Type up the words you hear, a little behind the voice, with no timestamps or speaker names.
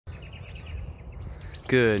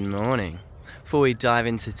Good morning. Before we dive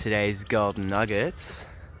into today's Golden Nuggets,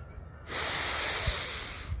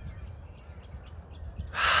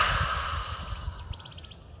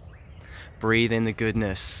 breathe in the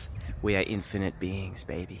goodness. We are infinite beings,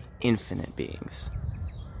 baby. Infinite beings.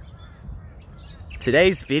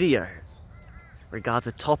 Today's video regards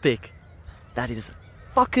a topic that is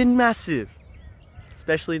fucking massive,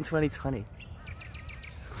 especially in 2020.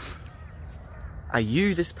 Are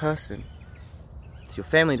you this person? Is your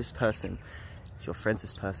family this person? Is your friends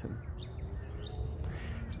this person?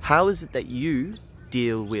 How is it that you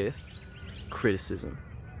deal with criticism?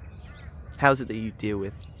 How is it that you deal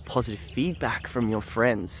with positive feedback from your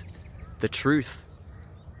friends? The truth.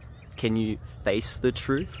 Can you face the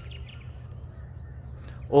truth?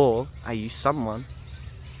 Or are you someone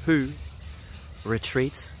who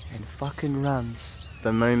retreats and fucking runs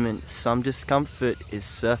the moment some discomfort is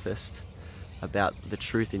surfaced about the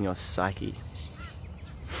truth in your psyche?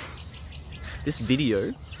 This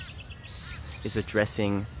video is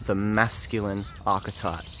addressing the masculine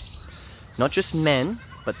archetype. Not just men,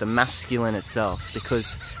 but the masculine itself,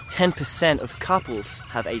 because 10% of couples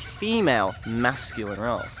have a female masculine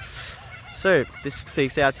role. So this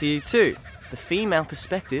speaks out to you too. The female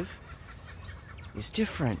perspective is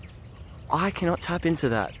different. I cannot tap into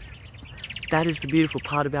that. That is the beautiful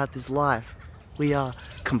part about this life. We are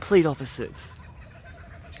complete opposites.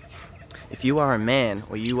 If you are a man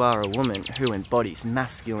or you are a woman who embodies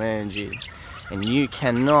masculine energy and you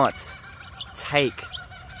cannot take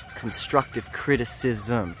constructive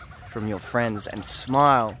criticism from your friends and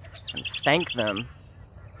smile and thank them,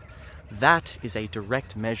 that is a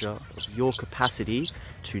direct measure of your capacity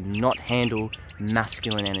to not handle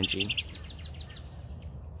masculine energy.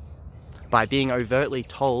 By being overtly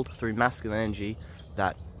told through masculine energy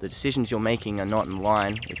that the decisions you're making are not in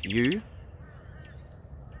line with you,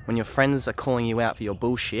 when your friends are calling you out for your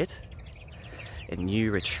bullshit and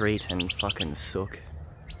you retreat and fucking suck,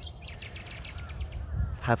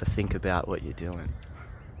 have a think about what you're doing.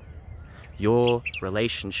 Your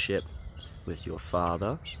relationship with your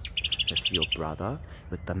father, with your brother,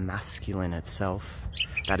 with the masculine itself,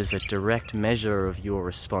 that is a direct measure of your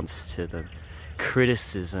response to the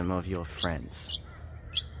criticism of your friends.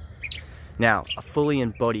 Now, a fully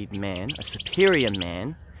embodied man, a superior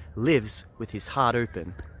man, lives with his heart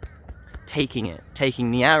open,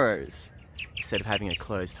 taking the arrows instead of having a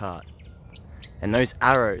closed heart. And those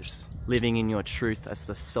arrows, living in your truth as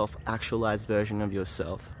the self-actualized version of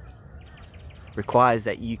yourself, requires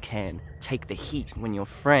that you can take the heat when your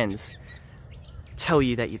friends tell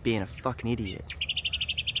you that you're being a fucking idiot.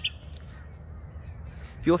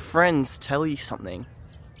 If your friends tell you something,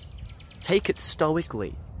 take it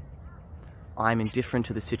stoically. I'm indifferent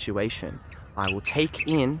to the situation. I will take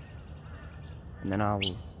in, and then I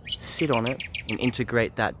will sit on it and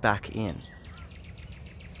integrate that back in.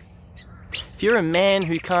 If you're a man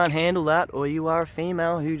who can't handle that, or you are a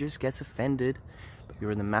female who just gets offended, but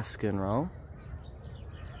you're in the masculine role,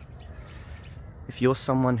 if you're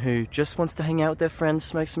someone who just wants to hang out with their friends,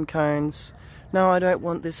 smoke some cones, no, I don't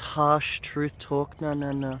want this harsh truth talk,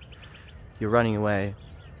 no, you're running away.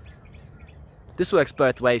 This works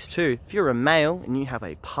both ways too. If you're a male and you have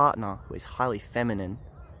a partner who is highly feminine,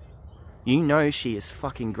 you know she is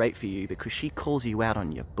fucking great for you because she calls you out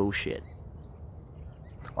on your bullshit.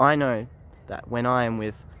 I know that when I am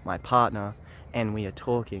with my partner and we are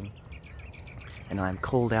talking and I'm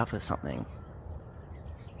called out for something,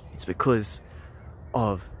 it's because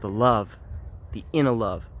of the love, the inner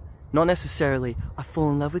love. Not necessarily, I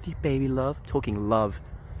fall in love with you, baby love. Talking love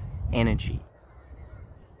energy.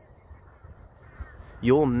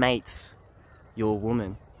 Your mates, your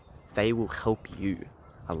woman, they will help you.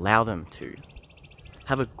 Allow them to.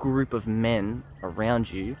 Have a group of men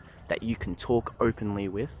around you that you can talk openly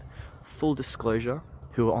with, full disclosure,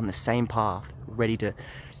 who are on the same path, ready to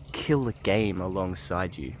kill the game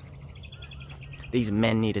alongside you. These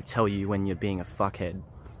men need to tell you when you're being a fuckhead,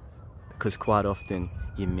 because quite often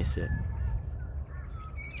you miss it.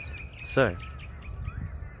 So,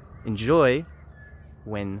 enjoy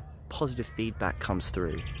when positive feedback comes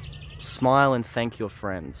through. Smile and thank your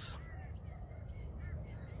friends.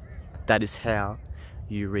 That is how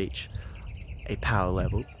you reach a power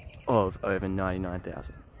level of over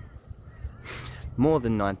 99,000. More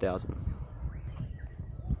than 9,000.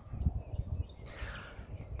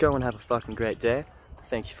 Go and have a fucking great day.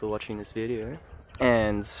 Thank you for watching this video.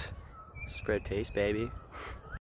 And spread peace, baby.